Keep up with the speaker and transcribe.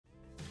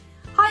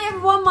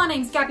everyone, my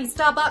name's Gabby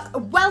Starbuck.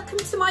 Welcome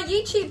to my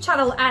YouTube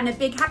channel and a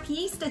big happy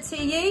Easter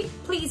to you.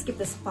 Please give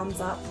this a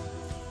thumbs up.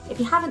 If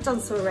you haven't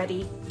done so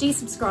already, do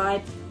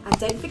subscribe and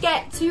don't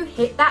forget to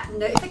hit that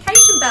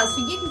notification bell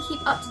so you can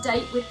keep up to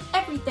date with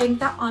everything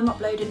that I'm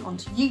uploading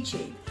onto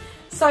YouTube.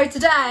 So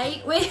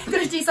today we're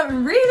going to do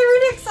something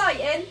really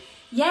exciting.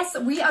 Yes,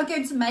 we are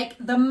going to make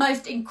the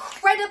most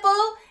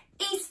incredible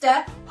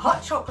Easter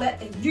hot chocolate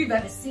that you've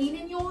ever seen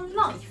in your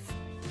life.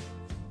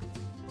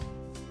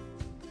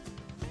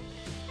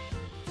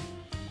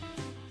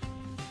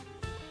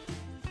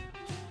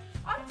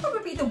 I'm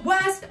probably the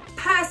worst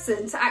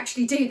person to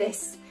actually do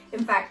this,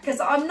 in fact,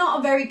 because I'm not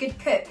a very good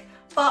cook,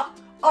 but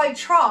I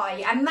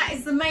try, and that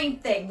is the main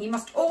thing. You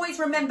must always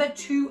remember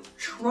to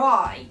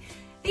try.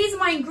 These are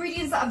my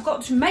ingredients that I've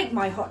got to make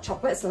my hot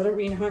chocolate, so I don't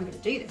really know how I'm going to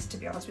do this, to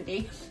be honest with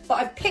you. But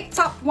I've picked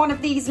up one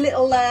of these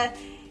little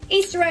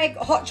Easter egg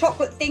hot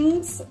chocolate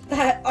things.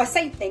 I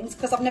say things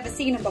because I've never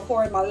seen them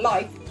before in my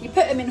life. You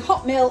put them in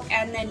hot milk,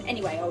 and then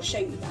anyway, I'll show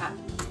you that.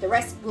 The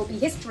rest will be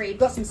history. We've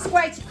got some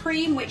squirted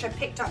cream, which I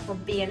picked up from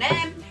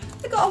B&M.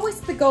 We've got a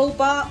Whisper Gold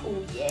bar.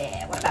 Oh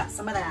yeah, what about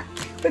some of that?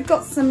 We've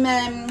got some,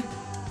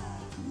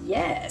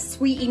 yeah,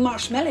 sweetie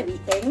marshmallowy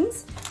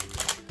things.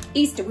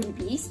 Easter wouldn't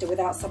be Easter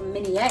without some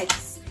mini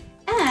eggs.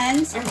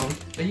 And... hang on,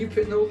 are you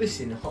putting all this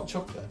in hot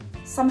chocolate?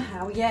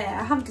 Somehow, yeah.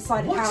 I haven't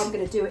decided how I'm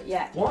going to do it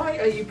yet. Why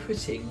are you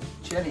putting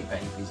jelly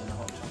babies in a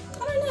hot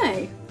chocolate? I don't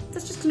know.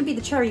 That's just going to be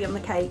the cherry on the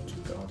cake.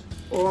 God.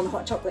 Or on the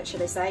hot chocolate,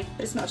 should I say.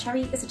 But it's not a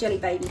cherry, it's a jelly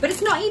baby. But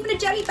it's not even a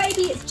jelly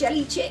baby, it's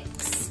jelly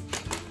chicks.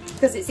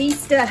 Because it's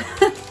Easter.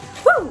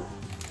 Woo!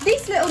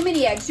 These little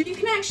mini eggs, you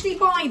can actually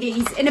buy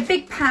these in a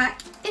big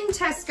pack in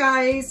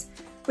Tesco's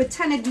with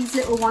 10 of these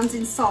little ones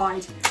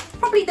inside.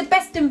 Probably the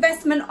best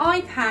investment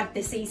I've had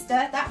this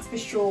Easter, that's for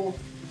sure.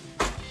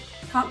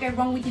 Can't go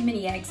wrong with your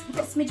mini eggs. We've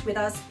got Smidge with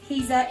us.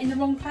 He's in the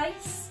wrong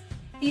place.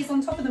 He's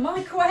on top of the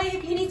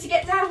microwave. You need to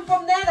get down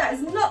from there. That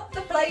is not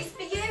the place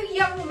for you,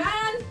 young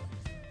man.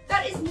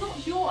 That is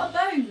not your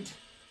abode.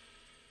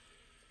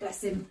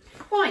 Bless him.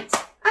 Right,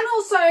 and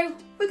also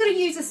we're going to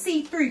use a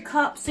see-through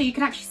cup so you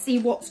can actually see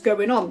what's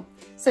going on.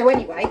 So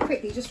anyway,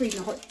 quickly, just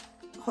reading the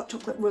hot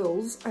chocolate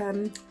rules.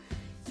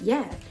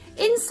 Yeah,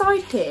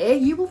 inside here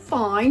you will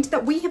find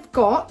that we have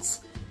got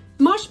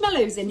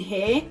marshmallows in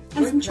here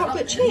and some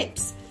chocolate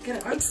chips.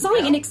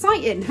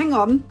 Exciting. Hang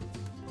on.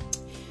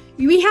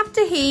 We have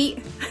to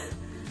heat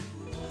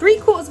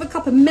 3/4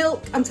 cup of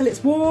milk until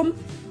it's warm.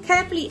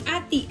 Carefully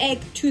add the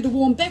egg to the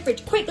warm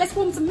beverage. Quick, let's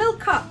warm some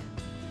milk up.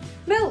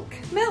 Milk.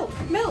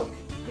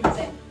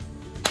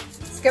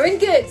 It's going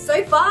good.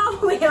 So far,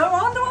 we are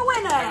on to a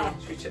winner.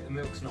 Should we check the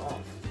milk's not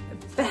off?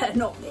 Better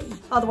not me.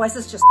 Otherwise,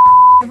 let's just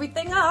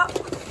everything up.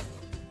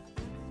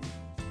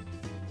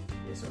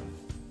 Yes, sir.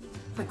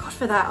 Thank God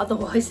for that.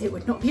 Otherwise, it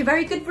would not be a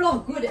very good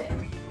vlog, would it?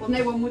 Well,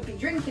 no one would be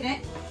drinking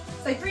it.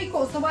 So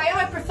 3/4 the way.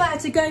 I prefer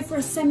to go for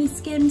a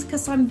semi-skimmed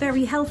because I'm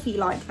very healthy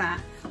like that.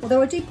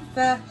 Although I do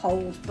prefer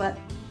whole, but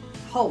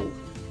whole.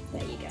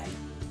 There you go.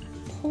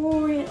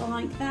 Pour it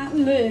like that.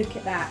 Look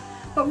at that.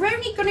 But we're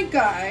only going to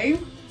go,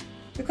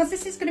 because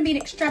this is going to be an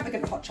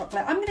extravagant hot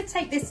chocolate, I'm going to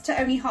take this to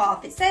only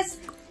half. It says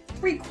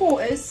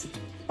 3/4,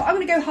 but I'm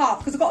going to go half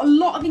because I've got a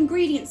lot of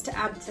ingredients to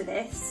add to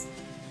this.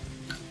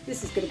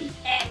 This is going to be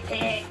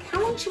epic.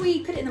 How long should we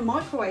put it in the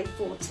microwave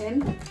for,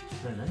 Tim? I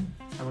don't know.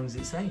 How long does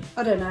it say?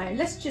 I don't know.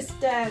 Let's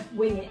just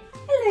wing it.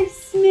 Hello,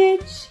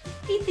 Smidge.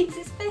 He thinks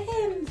it's for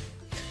him.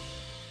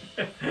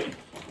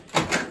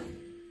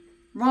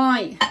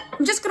 Right.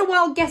 I'm just going to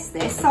wild guess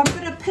this. So I'm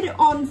going to put it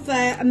on for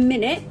a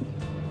minute.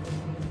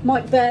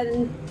 Might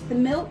burn the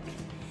milk.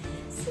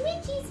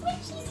 Smidgey,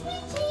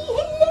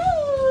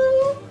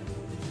 hello.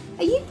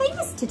 Are you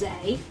famous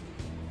today?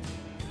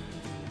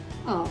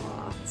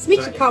 Aw,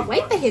 Smidgey can't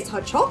wait for his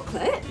hot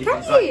chocolate, can you?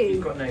 Like,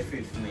 you've got no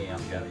food for me,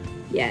 I'm going.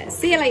 Yeah,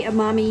 see you later,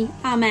 Mommy.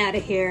 I'm out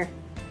of here.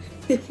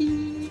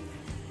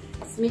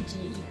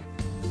 Smidgey.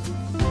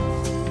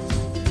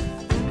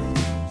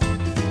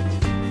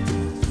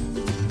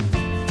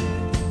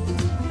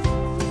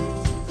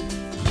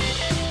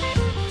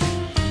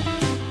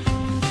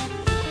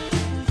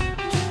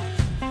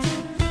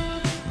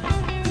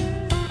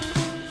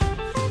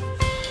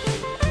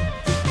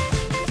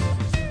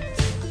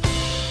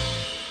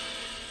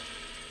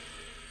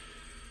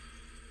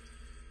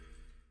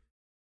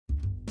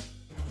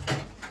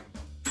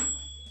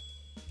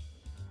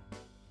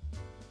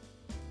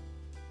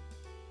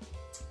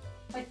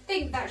 I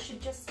think that should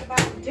just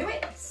about do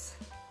it.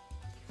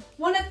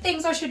 One of the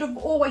things I should have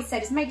always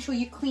said is make sure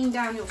you clean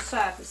down your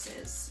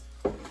surfaces.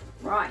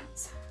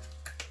 Right.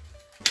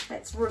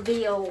 Let's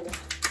reveal.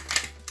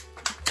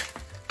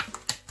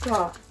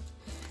 God,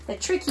 they're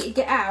tricky to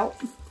get out.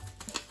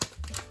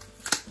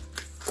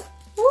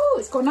 Ooh,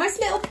 it's got a nice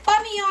little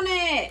bunny on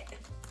it.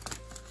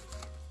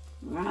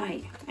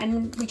 Right,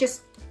 and we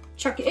just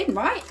chuck it in,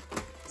 right?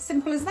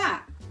 Simple as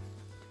that.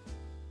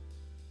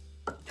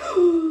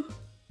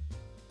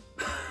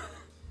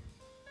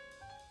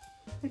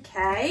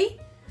 Okay,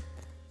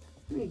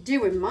 not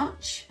doing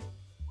much.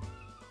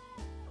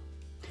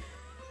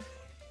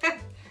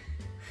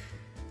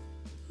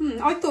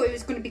 I thought it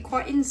was going to be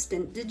quite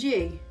instant, did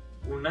you?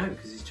 Well, no,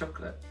 because it's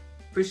chocolate.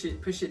 Push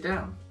it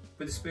down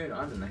with a spoon.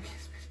 I don't know.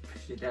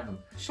 Push it down.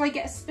 Shall I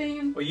get a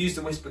spoon? Or use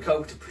the Whisper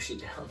Gold to push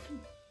it down.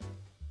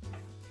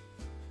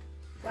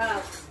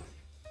 Wow.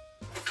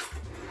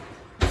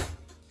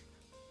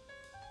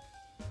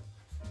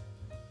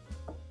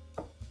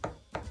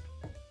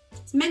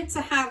 It's meant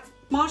to have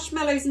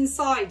marshmallows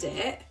inside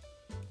it.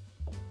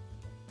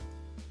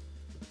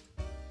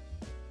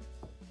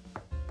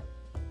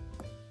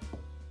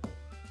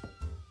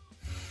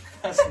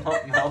 That's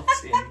not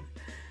melting.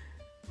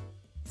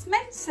 It's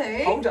meant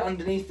to. Hold it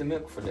underneath the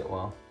milk for a little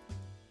while.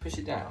 Push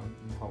it down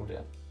and hold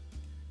it.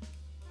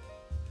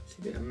 See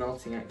a bit of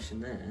melting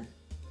action there.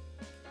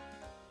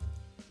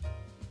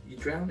 You're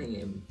drowning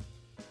him.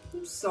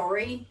 I'm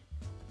sorry.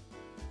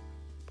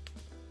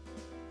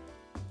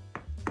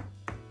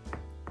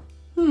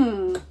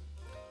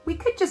 We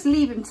could just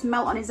leave him to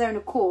melt on his own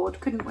accord,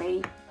 couldn't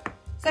we?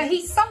 So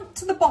he's sunk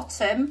to the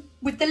bottom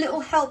with the little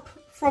help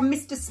from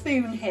Mr.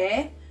 Spoon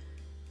here.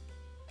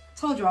 I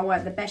told you I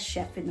weren't the best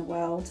chef in the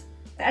world.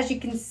 But as you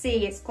can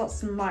see, it's got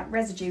some like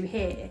residue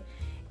here.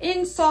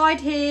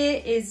 Inside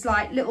here is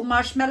like little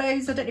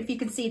marshmallows. I don't know if you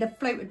can see they're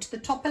floated to the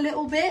top a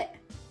little bit.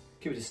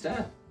 Give it a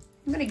stir.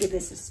 I'm going to give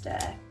this a stir.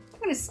 I'm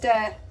going to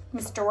stir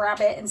Mr.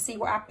 Rabbit and see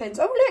what happens.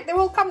 Oh look, they're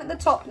all coming at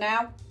the top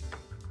now.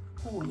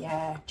 Oh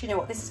yeah, do you know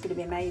what? This is going to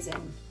be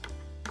amazing.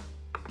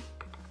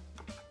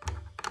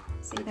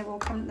 See, they're all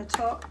coming at the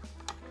top.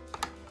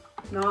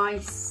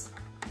 Nice.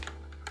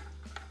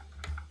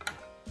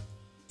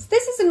 So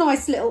this is a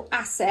nice little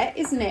asset,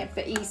 isn't it,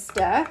 for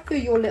Easter, for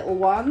your little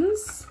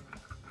ones.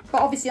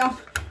 But obviously,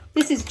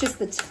 this is just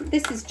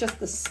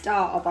the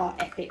start of our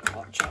epic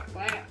hot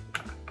chocolate.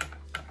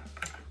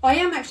 I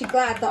am actually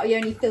glad that I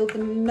only filled the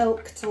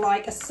milk to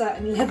like a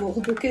certain level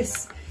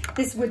because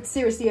this would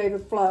seriously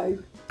overflow.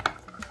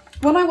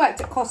 When I worked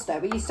at Costa,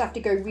 we used to have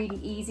to go really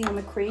easy on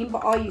the cream,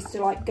 but I used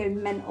to like go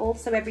mental.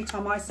 So every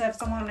time I served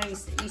someone, it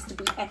used to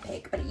be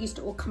epic, but it used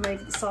to all come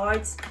over the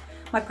sides.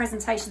 My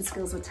presentation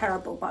skills were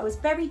terrible, but I was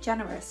very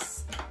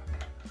generous.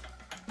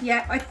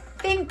 Yeah, I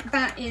think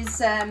that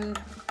is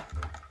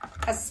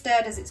as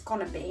stirred as it's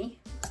gonna be.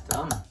 It's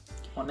done.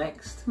 What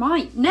next?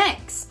 Right,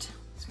 next.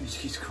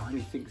 He's crying,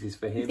 he thinks it's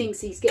for him. He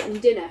thinks he's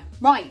getting dinner.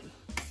 Right.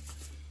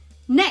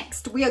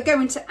 Next, we are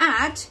going to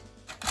add...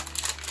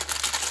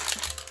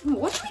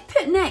 What do we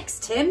put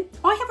next, Tim?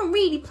 I haven't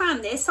really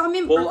planned this, so I'm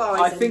improvising.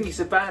 Well, I think it's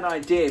a bad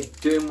idea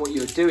doing what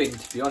you're doing,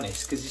 to be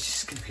honest, because it's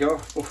just going to be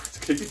horrible. It's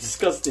going to be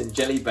disgusting.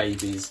 Jelly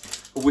babies,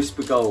 a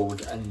Whisper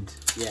Gold, and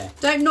yeah.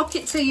 Don't knock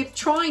it till you've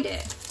tried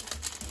it.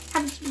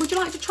 Would you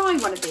like to try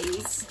one of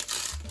these?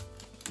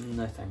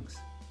 No, thanks.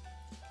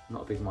 I'm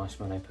not a big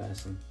marshmallow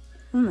person.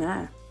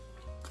 Yeah.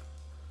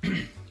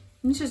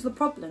 This is the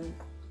problem.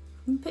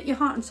 You put your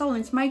heart and soul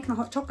into making a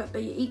hot chocolate,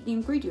 but you eat the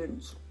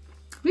ingredients.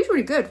 It's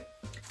really good.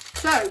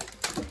 So,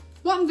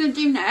 what I'm going to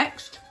do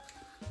next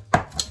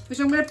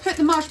is I'm going to put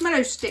the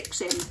marshmallow sticks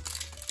in.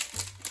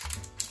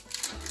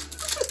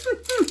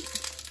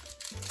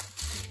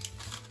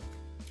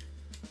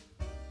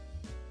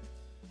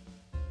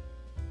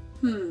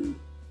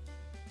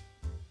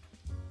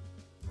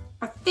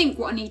 I think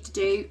what I need to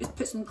do is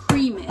put some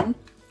cream in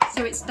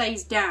so it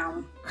stays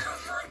down.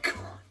 Oh my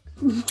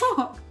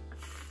god.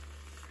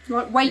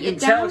 What? Like weight it down? You can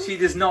tell she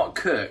does not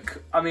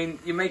cook. I mean,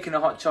 you're making a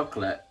hot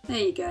chocolate. There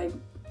you go.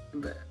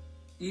 But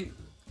you...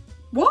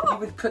 What? You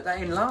would put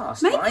that in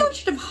last, maybe right? I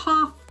should have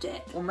halved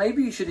it. Or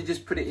maybe you should have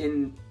just put it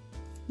in...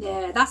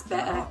 Yeah, that's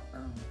better. Oh.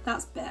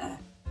 That's better.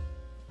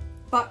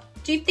 But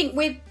do you think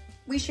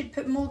we should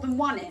put more than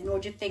one in, or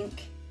do you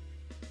think...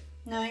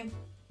 No?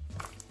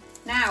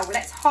 Now,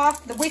 let's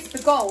half the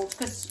Whisper Gold,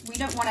 because we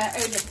don't want to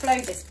overflow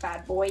this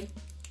bad boy.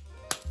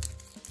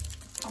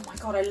 Oh my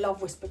god, I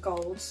love Whisper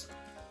Golds.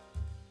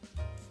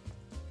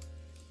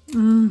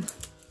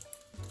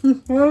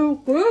 It's so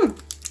good.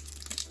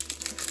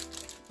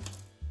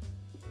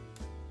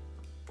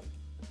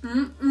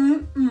 Oh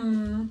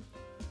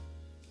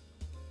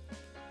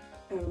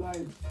wow,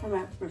 I'm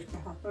not supposed to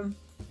happen.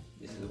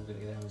 This is all going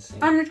to go down the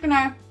sink. I'm just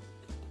gonna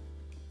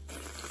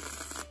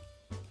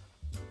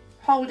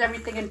hold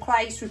everything in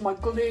place with my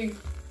glue.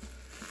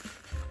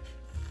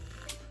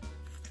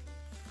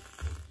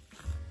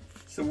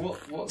 So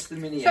what's the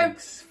mini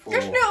eggs for?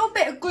 Just a little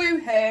bit of glue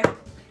here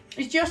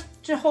is just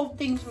to hold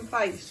things in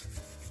place.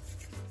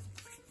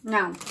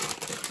 Now,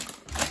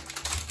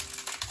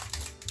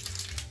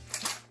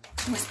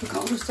 Whisper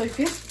Gold is so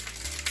good.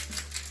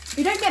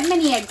 You don't get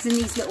many eggs in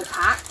these little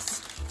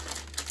packs,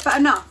 but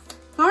enough.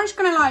 So I'm just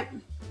gonna like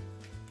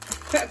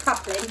put a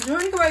couple in. You don't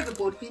want to go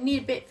overboard because you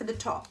need a bit for the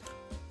top.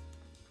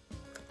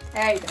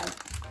 There you go.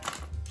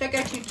 Don't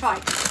go too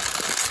tight.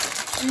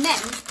 And then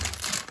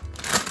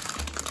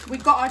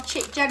we've got our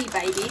chick jelly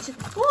babies.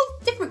 All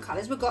different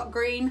colours. We've got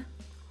green.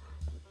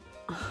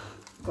 Oh,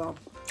 God,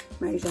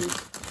 amazing.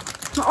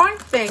 But I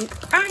think,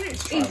 and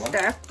it's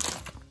Easter,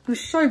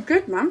 it's so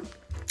good, man.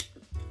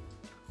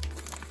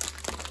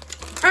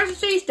 As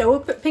it's Easter, we'll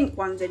put pink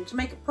ones in to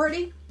make it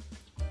pretty.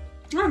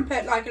 I'm gonna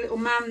put like a little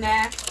man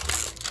there,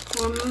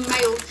 or a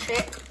male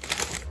chick.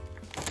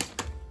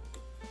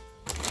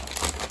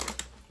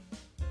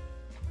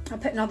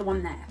 put another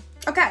one there.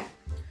 Okay,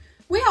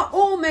 we are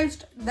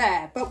almost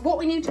there, but what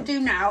we need to do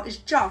now is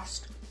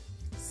just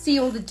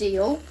seal the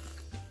deal.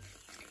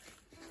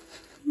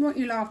 What are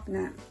you laughing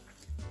at?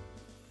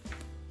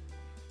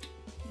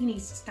 He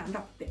needs to stand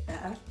up a bit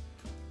better.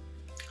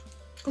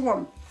 Come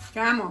on,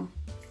 come on.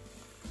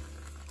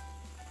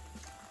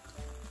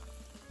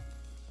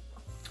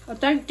 I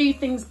don't do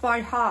things by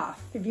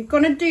half. If you're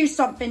gonna do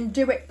something,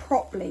 do it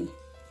properly.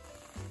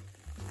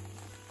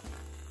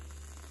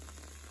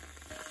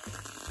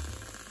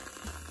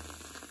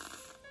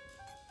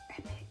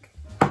 Epic.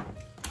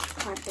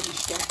 I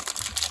finished it.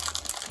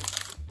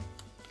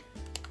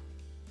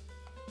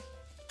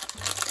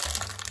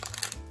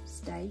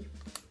 Stay.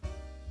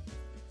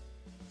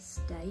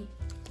 Stay.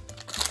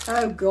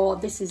 Oh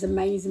God, this is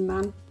amazing,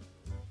 man.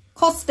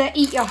 Costa,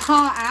 eat your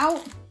heart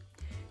out.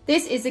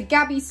 This is a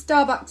Gaby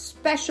Starbucks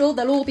special.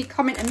 They'll all be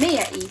coming to me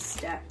at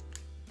Easter.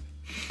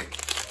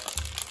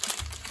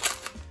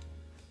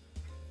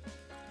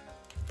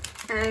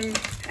 And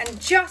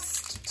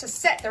just to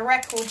set the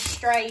record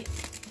straight,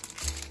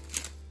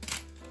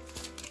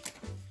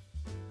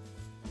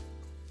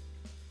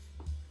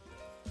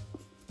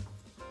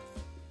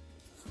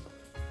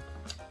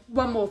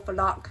 one more for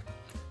luck.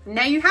 And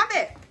there you have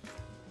it.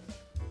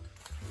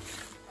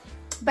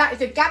 That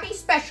is a Gaby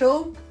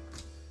special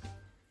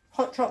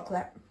hot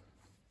chocolate.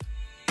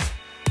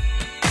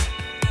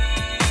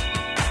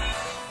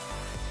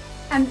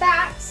 And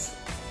that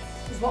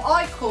is what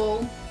I call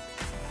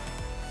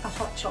a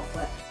hot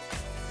chocolate.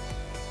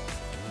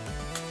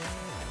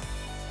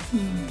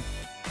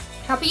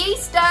 Happy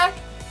Easter!